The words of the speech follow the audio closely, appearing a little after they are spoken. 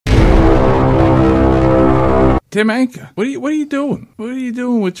Tim Anker, what are you doing? What are you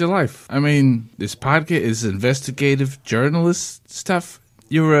doing with your life? I mean, this podcast is investigative journalist stuff.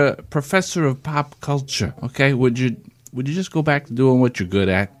 You're a professor of pop culture, okay? Would you just go back to doing what you're good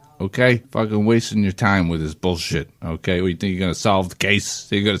at? Okay? Fucking wasting your time with this bullshit. Okay? What, you think you're gonna solve the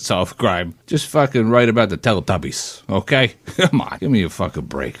case? You're gonna solve crime? Just fucking write about the Teletubbies. Okay? Come on. Give me a fucking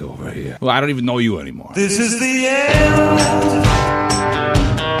break over here. Well, I don't even know you anymore. This is the end.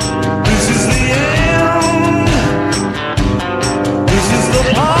 This is the end. This is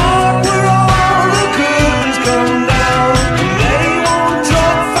the part where all the curtains come down. And they won't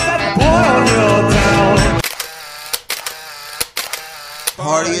drop fat boy on your town.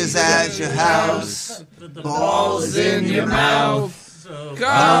 Party is at your house, the ball's in your mouth.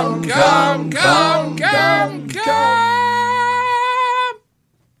 Come.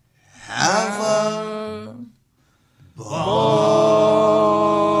 Have a ball.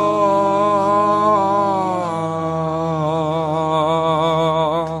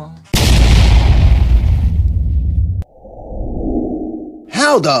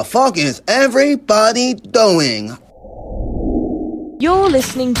 How the fuck is everybody doing? You're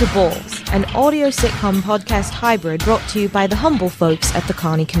listening to Balls, an audio sitcom podcast hybrid brought to you by the humble folks at the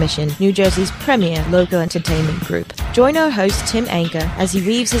Carney Commission, New Jersey's premier local entertainment group. Join our host Tim Anker as he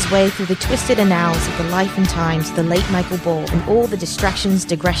weaves his way through the twisted annals of the life and times of the late Michael Ball and all the distractions,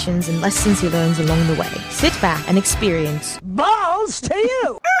 digressions, and lessons he learns along the way. Sit back and experience Balls to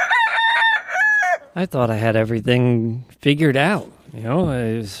you! I thought I had everything figured out. You know,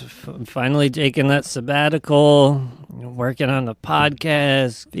 I was finally taking that sabbatical, working on the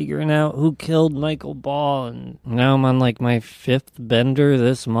podcast, figuring out who killed Michael Ball, and now I'm on like my 5th bender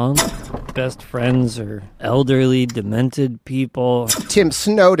this month. Best friends are elderly, demented people. Tim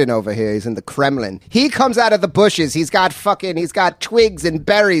Snowden over here, he's in the Kremlin. He comes out of the bushes, he's got twigs and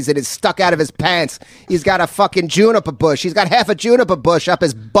berries that is stuck out of his pants. He's got a fucking juniper bush, he's got half a juniper bush up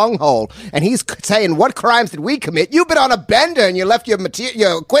his bunghole, and he's saying, what crimes did we commit? You've been on a bender and you left your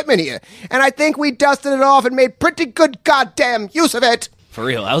equipment here. And I think we dusted it off and made pretty good goddamn use of it. For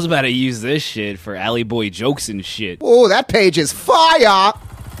real, I was about to use this shit for Alley Boy jokes and shit. Oh, that page is fire!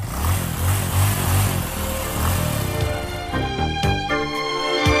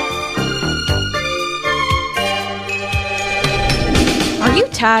 Are you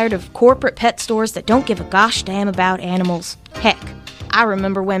tired of corporate pet stores that don't give a gosh damn about animals? Heck, I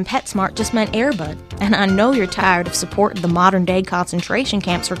remember when PetSmart just meant Airbud, and I know you're tired of supporting the modern-day concentration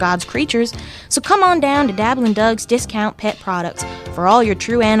camps for God's creatures, so come on down to Dabblin' Doug's Discount Pet Products for all your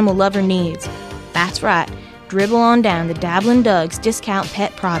true animal lover needs. That's right, dribble on down to Dabblin' Doug's Discount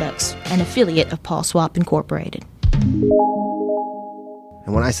Pet Products, an affiliate of Paw Swap Incorporated. And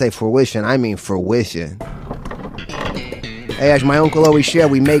when I say fruition, I mean fruition. Hey, as my uncle always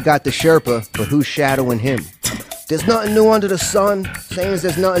shared, we may got the Sherpa, but who's shadowing him? There's nothing new under the sun, same as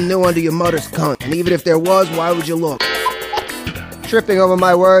there's nothing new under your mother's cunt. And even if there was, why would you look? Tripping over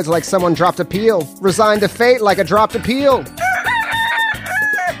my words like someone dropped a peel. Resigned to fate like a dropped a peel.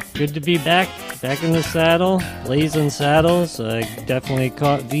 Good to be back in the saddle, blazing saddles. I definitely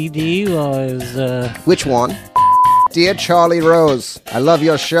caught VD while I was, Which one? Dear Charlie Rose, I love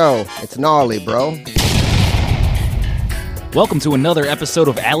your show. It's gnarly, bro. Welcome to another episode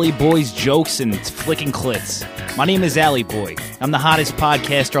of Alley Boy's Jokes and Flicking Clits. My name is Alley Boy. I'm the hottest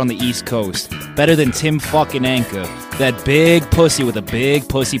podcaster on the East Coast. Better than Tim fucking Anker, that big pussy with a big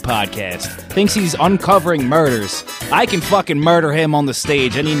pussy podcast. Thinks he's uncovering murders. I can fucking murder him on the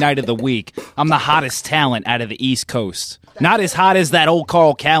stage any night of the week. I'm the hottest talent out of the East Coast. Not as hot as that old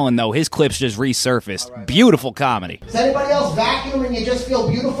Carl Callen, though. His clips just resurfaced. Beautiful comedy. Does anybody else vacuum and you just feel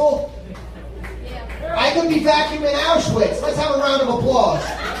beautiful? I could be vacuuming Auschwitz. Let's have a round of applause.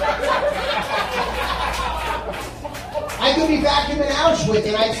 I could be vacuuming Auschwitz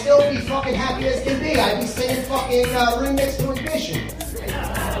and I'd still be fucking happy as can be. I'd be singing fucking remix to Ignition.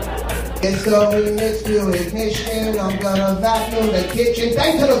 It's the remix to Ignition. I'm gonna vacuum the kitchen.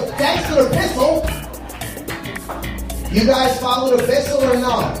 Thanks to the pistol. You guys follow the pistol or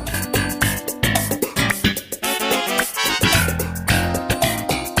not?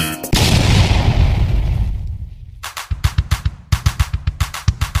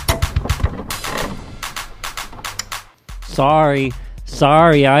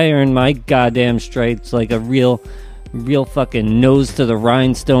 Sorry, I earned my goddamn stripes like a real fucking nose to the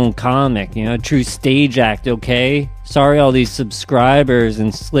rhinestone comic, you know, true stage act, okay? Sorry all these subscribers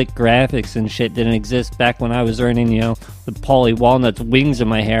and slick graphics and shit didn't exist back when I was earning, you know, the Pauly Walnut's wings in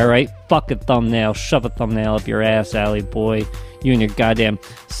my hair, right? Fuck a thumbnail, shove a thumbnail up your ass, Alley Boy. You and your goddamn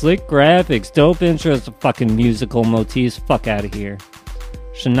slick graphics, dope intros, fucking musical motifs, fuck out of here.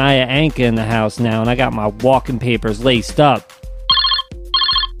 Shania Anka in the house now, and I got my walking papers laced up.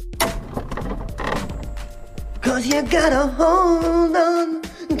 Cause you gotta hold on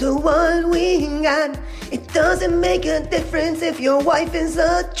to what we got. It doesn't make a difference if your wife is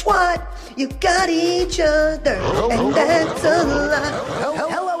a twat. You got each other, and that's a lot.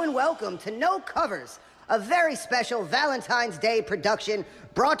 Hello and welcome to No Covers, a very special Valentine's Day production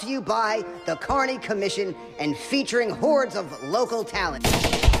brought to you by the Carney Commission and featuring hordes of local talent.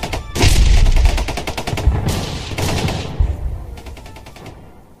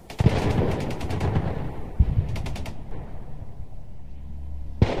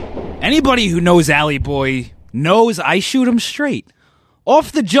 Anybody who knows Alley Boy knows I shoot him straight.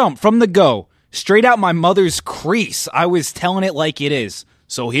 Off the jump, from the go, straight out my mother's crease, I was telling it like it is.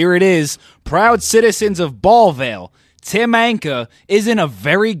 So here it is, proud citizens of Ballvale, Tim Anka isn't a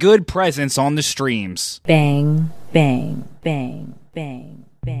very good presence on the streams. Bang, bang, bang, bang,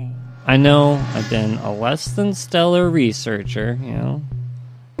 bang. I know I've been a less than stellar researcher,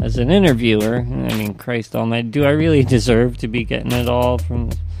 as an interviewer. I mean, Christ almighty, do I really deserve to be getting it all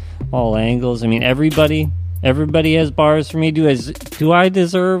from all angles? I mean, everybody has bars for me. Do I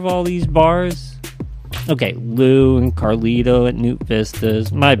deserve all these bars? Okay, Lou and Carlito at Newt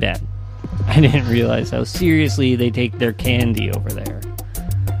Vistas. My bad. I didn't realize how seriously they take their candy over there.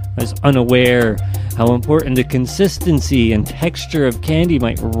 I was unaware how important the consistency and texture of candy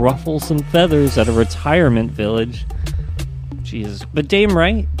might ruffle some feathers at a retirement village. Jesus. But Dame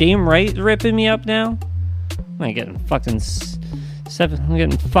Wright ripping me up now? I'm getting fucking I'm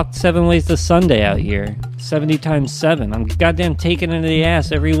getting fucked 7 ways to Sunday out here. 70 times 7. I'm goddamn taking into the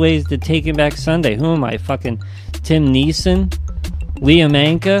ass every ways to Taking Back Sunday. Who am I? Fucking Tim Neeson? Liam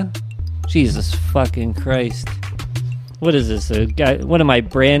Anka? Jesus fucking Christ. What is this? What am I,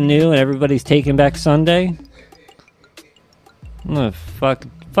 brand new and everybody's Taking Back Sunday? Oh, fuck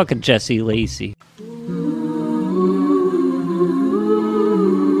a Jesse Lacey.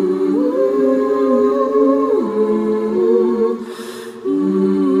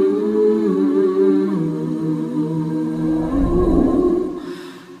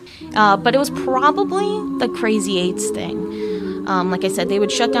 But it was probably the Crazy Eights thing. Like I said, they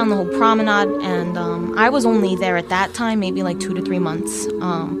would shut down the whole promenade, and I was only there at that time, maybe like 2 to 3 months.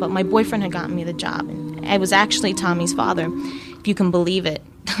 But my boyfriend had gotten me the job, and I was actually Tommy's father, if you can believe it.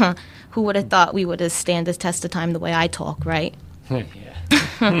 Who would have thought we would have stand the test of time the way I talk, right?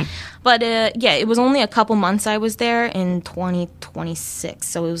 Yeah. But it was only a couple months I was there in 2026.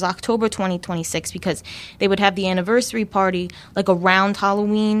 So it was October 2026 because they would have the anniversary party like around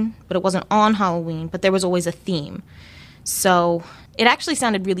Halloween, but it wasn't on Halloween, but there was always a theme. So it actually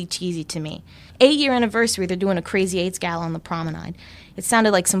sounded really cheesy to me. 8-year anniversary, they're doing a Crazy Eights gala on the promenade. It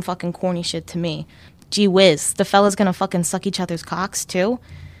sounded like some fucking corny shit to me. Gee whiz, the fellas gonna fucking suck each other's cocks too?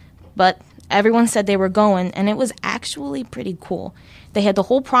 But everyone said they were going, and it was actually pretty cool. They had the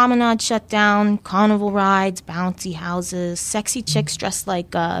whole promenade shut down, carnival rides, bouncy houses, sexy chicks dressed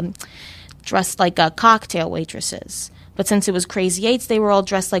like cocktail waitresses. But since it was Crazy Eights, they were all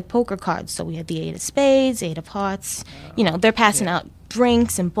dressed like poker cards. So we had the 8 of spades, 8 of hearts. They're passing out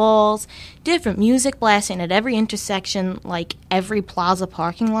drinks and balls, different music blasting at every intersection, like every plaza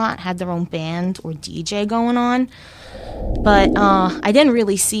parking lot had their own band or DJ going on. But I didn't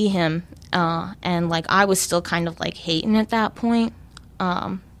really see him, and I was still kind of hating at that point,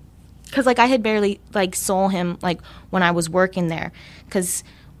 because I had barely saw him when I was working there, because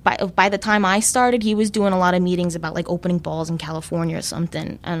by the time I started, he was doing a lot of meetings about opening balls in California or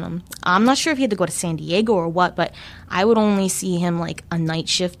something, and I'm not sure if he had to go to San Diego or what, but I would only see him a night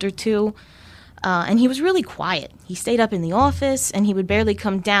shift or two, and he was really quiet. He stayed up in the office, and he would barely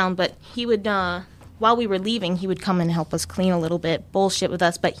come down, but he would. While we were leaving, he would come and help us clean a little bit, bullshit with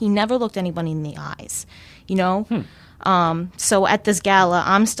us, but he never looked anybody in the eyes, So at this gala,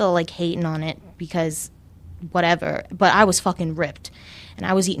 I'm still hating on it because whatever, but I was fucking ripped. And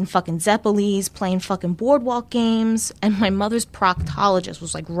I was eating fucking Zeppelis, playing fucking boardwalk games, and my mother's proctologist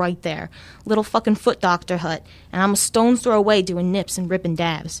was right there. Little fucking foot doctor hut. And I'm a stone's throw away doing nips and ripping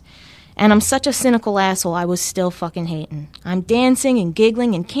dabs. And I'm such a cynical asshole, I was still fucking hating. I'm dancing and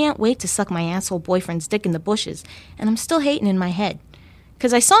giggling and can't wait to suck my asshole boyfriend's dick in the bushes. And I'm still hating in my head.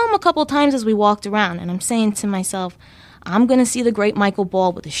 Because I saw him a couple times as we walked around, and I'm saying to myself, I'm going to see the great Michael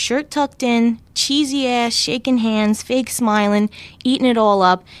Ball with his shirt tucked in, cheesy ass, shaking hands, fake smiling, eating it all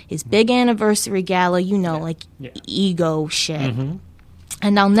up, his big anniversary gala, ego shit. Mm-hmm.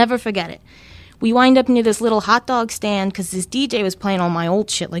 And I'll never forget it. We wind up near this little hot dog stand because this DJ was playing all my old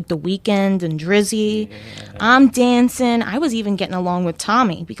shit like The Weeknd and Drizzy. I'm dancing. I was even getting along with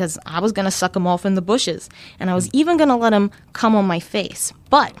Tommy because I was going to suck him off in the bushes. And I was even going to let him come on my face.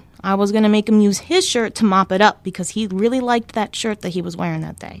 But I was going to make him use his shirt to mop it up because he really liked that shirt that he was wearing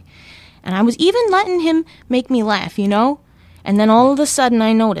that day. And I was even letting him make me laugh, you know? And then all of a sudden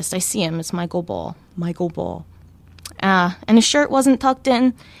I noticed, I see him, it's Michael Ball. And his shirt wasn't tucked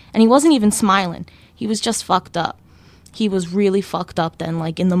in, and he wasn't even smiling. He was just fucked up. He was really fucked up then,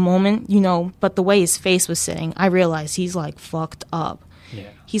 like in the moment, you know, but the way his face was sitting, I realized he's like fucked up. Yeah.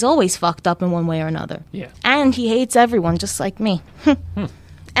 He's always fucked up in one way or another. Yeah. And he hates everyone just like me.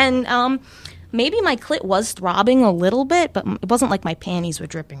 And maybe my clit was throbbing a little bit, but it wasn't like my panties were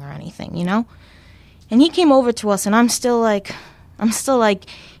dripping or anything, you know? And he came over to us, and I'm still like,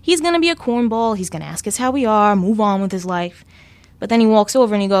 he's going to be a cornball. He's going to ask us how we are, move on with his life. But then he walks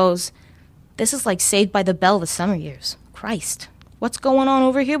over and he goes, this is like Saved by the Bell the summer years. Christ, what's going on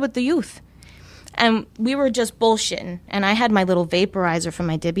over here with the youth? And we were just bullshitting, and I had my little vaporizer for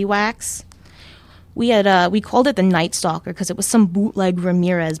my Dibby Wax. We called it the Night Stalker because it was some bootleg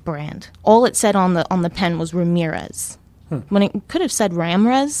Ramirez brand. All it said on the pen was Ramirez. When it could have said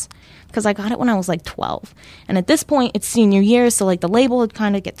Ramrez, because I got it when I was like 12. And at this point, it's senior year, so like the label would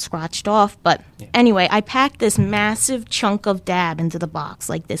kind of get scratched off. But anyway, I packed this massive chunk of dab into the box,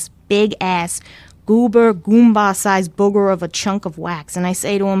 like this big-ass Goomba-sized booger of a chunk of wax. And I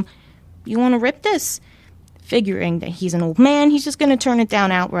say to him, you want to rip this? Figuring that he's an old man, he's just going to turn it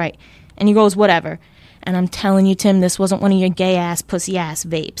down outright. And he goes, whatever. And I'm telling you, Tim, this wasn't one of your gay-ass, pussy-ass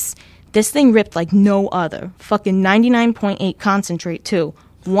vapes. This thing ripped like no other. Fucking 99.8 concentrate, too.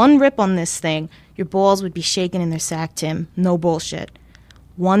 One rip on this thing, your balls would be shaking in their sack, Tim. No bullshit.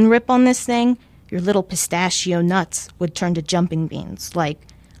 One rip on this thing, your little pistachio nuts would turn to jumping beans. Like,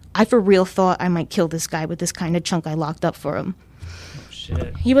 I for real thought I might kill this guy with this kind of chunk I locked up for him. Oh,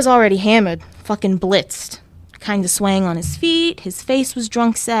 shit. He was already hammered, fucking blitzed. Kind of swaying on his feet, his face was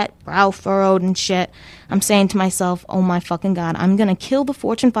drunk set, brow furrowed and shit. I'm saying to myself, oh my fucking God, I'm gonna kill the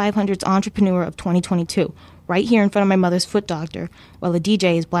Fortune 500's entrepreneur of 2022, right here in front of my mother's foot doctor, while the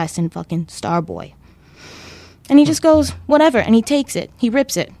DJ is blasting fucking Starboy. And he just goes, whatever, and he takes it, he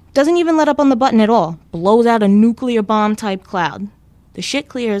rips it, doesn't even let up on the button at all, blows out a nuclear bomb type cloud. The shit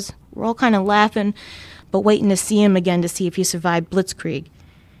clears, we're all kind of laughing, but waiting to see him again to see if he survived Blitzkrieg.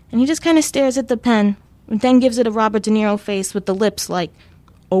 And he just kind of stares at the pen, and then gives it a Robert De Niro face with the lips like,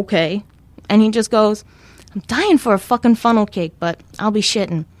 okay. And he just goes, I'm dying for a fucking funnel cake, but I'll be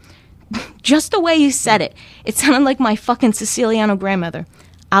shitting. Just the way he said it, it sounded like my fucking Siciliano grandmother.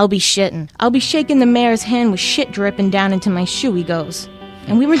 I'll be shitting. I'll be shaking the mayor's hand with shit dripping down into my shoe, he goes.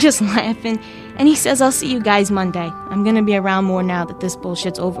 And we were just laughing, and he says, I'll see you guys Monday. I'm gonna be around more now that this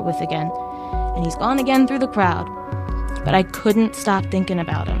bullshit's over with again. And he's gone again through the crowd. But I couldn't stop thinking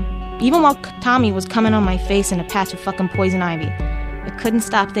about him. Even while Tommy was coming on my face in a patch of fucking poison ivy, I couldn't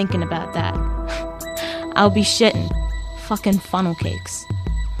stop thinking about that. I'll be shitting. Fucking funnel cakes.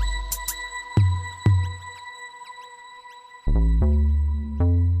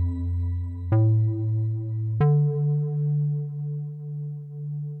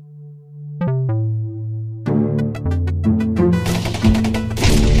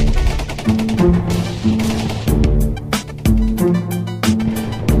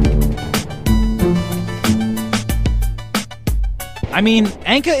 I mean,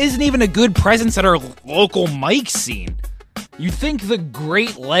 Anka isn't even a good presence at our local mic scene. You'd think the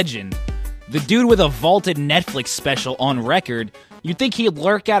great legend, the dude with a vaulted Netflix special on record, you'd think he'd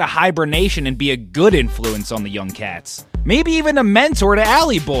lurk out of hibernation and be a good influence on the young cats. Maybe even a mentor to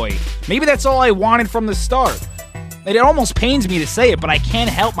Alley Boy. Maybe that's all I wanted from the start. It almost pains me to say it, but I can't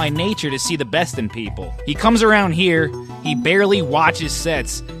help my nature to see the best in people. He comes around here, he barely watches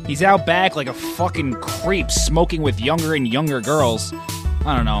sets, he's out back like a fucking creep smoking with younger and younger girls.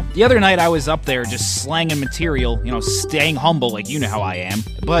 I don't know. The other night I was up there just slanging material, staying humble like you know how I am.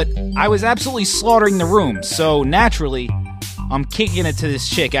 But I was absolutely slaughtering the room, so naturally, I'm kicking it to this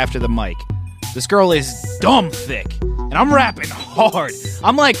chick after the mic. This girl is dumb thick, and I'm rapping hard.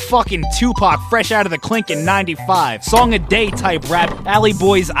 I'm like fucking Tupac fresh out of the clink in 95. Song a day type rap, Alley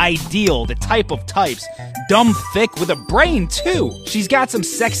Boy's ideal, the type of types. Dumb thick with a brain too. She's got some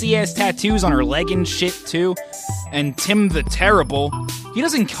sexy ass tattoos on her leg and shit too. And Tim the Terrible, he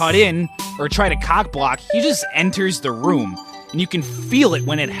doesn't cut in or try to cock block, he just enters the room. And you can feel it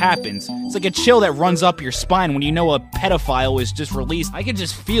when it happens. It's like a chill that runs up your spine when you know a pedophile is just released. I can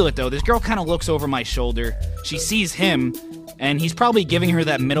just feel it though. This girl kind of looks over my shoulder. She sees him, and he's probably giving her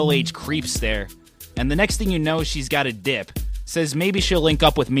that middle-aged creep stare. And the next thing you know, she's got a dip. Says maybe she'll link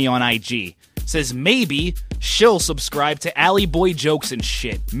up with me on IG. says maybe she'll subscribe to Alley Boy Jokes and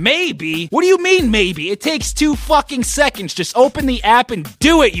shit. Maybe? What do you mean maybe? It takes 2 fucking seconds. Just open the app and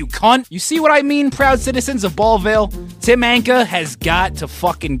do it, you cunt. You see what I mean, proud citizens of Ballville? Tim Anka has got to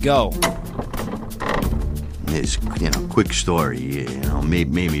fucking go. His, quick story,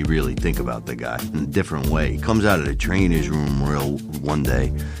 made me really think about the guy in a different way. He comes out of the trainer's room one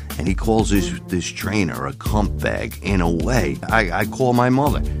day, and he calls this trainer a cunt bag. In a way, I call my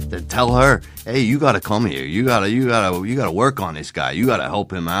mother to tell her, hey, you gotta come here. You gotta work on this guy. You gotta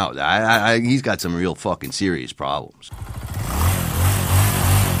help him out. He's got some real fucking serious problems.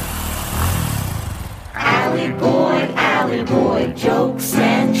 Alley boy, jokes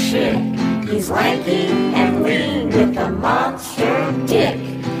and shit. He's lanky and lean with a monster dick.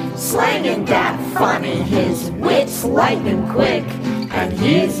 Slanging that funny, his wit's lightning quick, and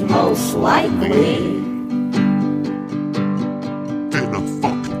he's most likely been a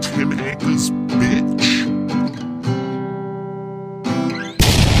fucking Tim Anka's bitch.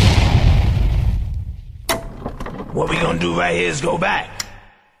 What we gonna do right here is go back.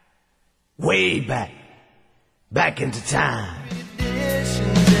 Way back. Back into time.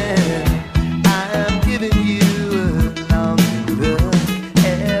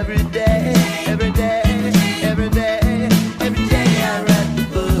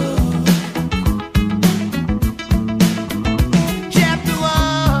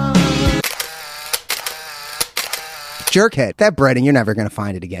 Jerkhead. That breading, you're never going to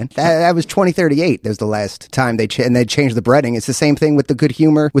find it again. That was 2038. That was the last time they changed the breading. It's the same thing with the Good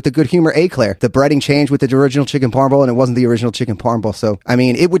Humor Eclair. The breading changed with the original chicken parm bowl, and it wasn't the original chicken parm bowl. So, I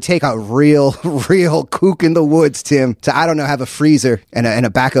mean, it would take a real kook in the woods, Tim, to, I don't know, have a freezer and a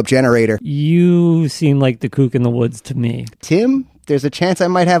backup generator. You seem like the kook in the woods to me. Tim, there's a chance I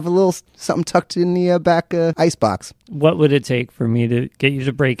might have a little something tucked in the back icebox. What would it take for me to get you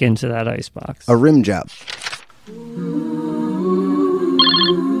to break into that icebox? A rim job.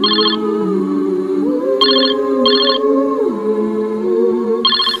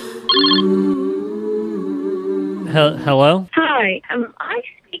 Hello? Hi, am I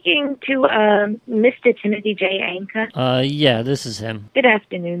speaking to Mr. Timothy J. Anka? Yeah, this is him. Good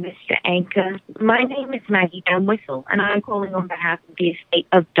afternoon, Mr. Anka. My name is Maggie Van Whistle, and I'm calling on behalf of the estate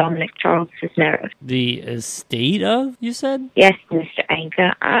of Dominic Charles Cisneros. The estate of, you said? Yes, Mr.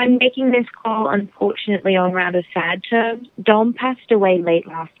 Anka. I'm making this call, unfortunately, on rather sad terms. Dom passed away late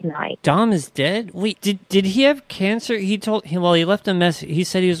last night. Dom is dead? Wait, did he have cancer? He left a message. He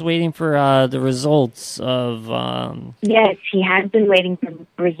said he was waiting for the results of... Yes, he has been waiting for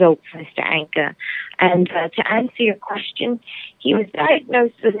results, Mr. Anka. And to answer your question, he was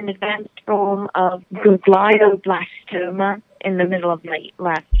diagnosed with an advanced form of glioblastoma in the middle of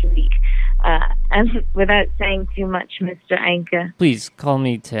last week. And without saying too much, Mr. Anka. Please, call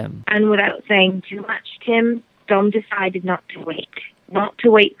me Tim. And without saying too much, Tim, Dom decided not to wait. Not to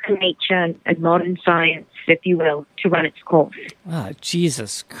wait for nature and modern science, if you will, to run its course. Ah,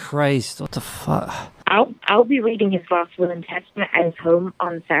 Jesus Christ, what the fuck? I'll be reading his last will and testament at his home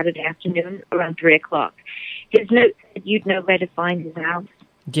on Saturday afternoon around 3 o'clock. His note said you'd know where to find his house.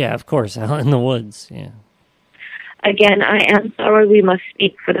 Yeah, of course, out in the woods, yeah. Again, I am sorry we must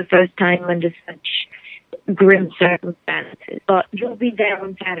speak for the first time under such grim circumstances, but you'll be there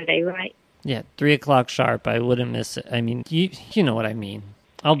on Saturday, right? Yeah, 3 o'clock sharp. I wouldn't miss it. I mean, you know what I mean.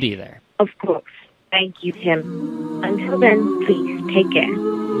 I'll be there. Of course. Thank you, Tim. Until then, please, take care.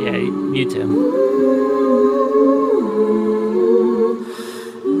 Yeah, you too.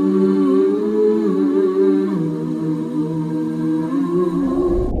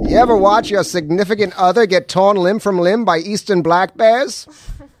 You ever watch your significant other get torn limb from limb by eastern black bears?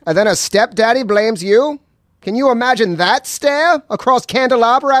 And then a stepdaddy blames you? Can you imagine that stare across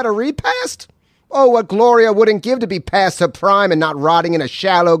candelabra at a repast? Oh, what Gloria wouldn't give to be past her prime and not rotting in a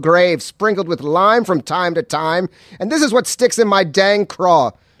shallow grave sprinkled with lime from time to time. And this is what sticks in my dang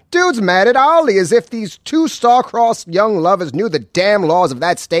craw. Dude's mad at Ollie as if these two star-crossed young lovers knew the damn laws of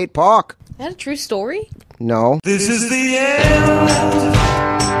that state park. Is that a true story? No. This is the end.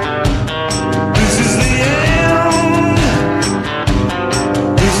 This is the end.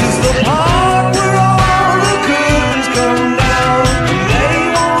 This is the part where all the curtains come down. And they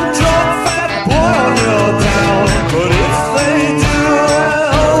won't drop fat boy on your town. But if they do,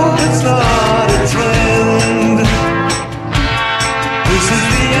 I hope it's not a trend. This is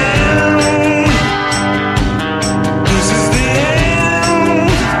the end. This is the end.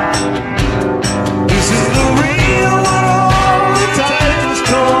 This is the real one, all the time.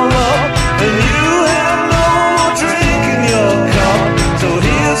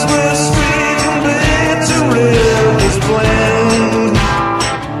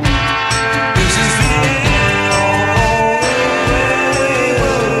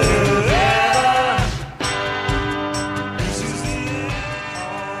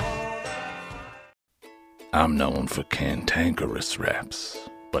 known for cantankerous raps.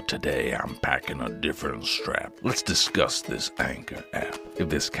 But today I'm packing a different strap. Let's discuss this Anchor app. If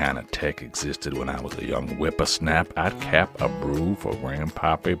this kind of tech existed when I was a young whippersnap, I'd cap a brew for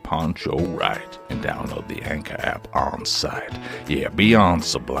Grandpappy Poncho right and download the Anchor app on site. Yeah, beyond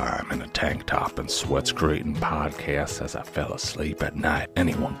sublime in a tank top and sweats creating podcasts as I fell asleep at night.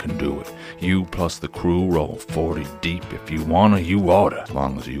 Anyone can do it. You plus the crew roll 40 deep. If you wanna, you order. As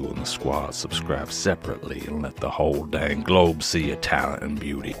long as you and the squad subscribe separately and let the whole dang globe see your talent and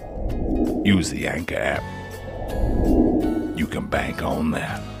beauty. Use the Anchor app. You can bank on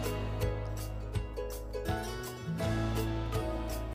that.